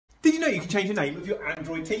Did you know you can change the name of your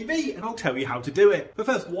Android TV? And I'll tell you how to do it. But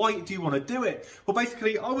first, why do you want to do it? Well,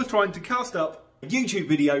 basically, I was trying to cast up a YouTube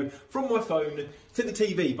video from my phone to the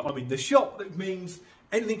TV, but I'm in the shop. That means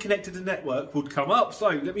anything connected to the network would come up. So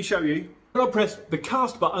let me show you. When I pressed the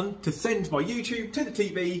cast button to send my YouTube to the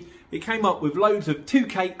TV, it came up with loads of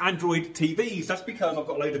 2K Android TVs. That's because I've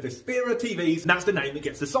got a load of Aspira TVs, and that's the name that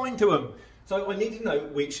gets assigned to them. So I need to know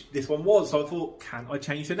which this one was. So I thought, can I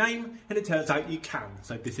change the name? And it turns out you can.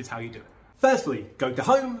 So this is how you do it. Firstly, go to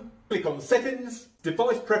Home, click on Settings,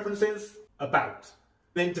 Device Preferences, About.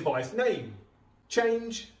 Then Device Name,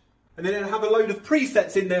 Change, and then it'll have a load of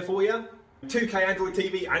presets in there for you. 2K Android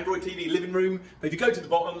TV Living Room. But if you go to the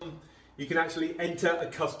bottom, you can actually enter a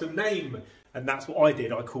custom name. And that's what I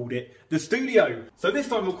did. I called it the Studio. So this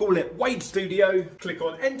time we'll call it Wade Studio. Click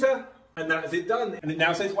on Enter. And that is it done. And it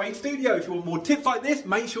now says Wade Studio. If you want more tips like this,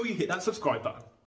 make sure you hit that subscribe button.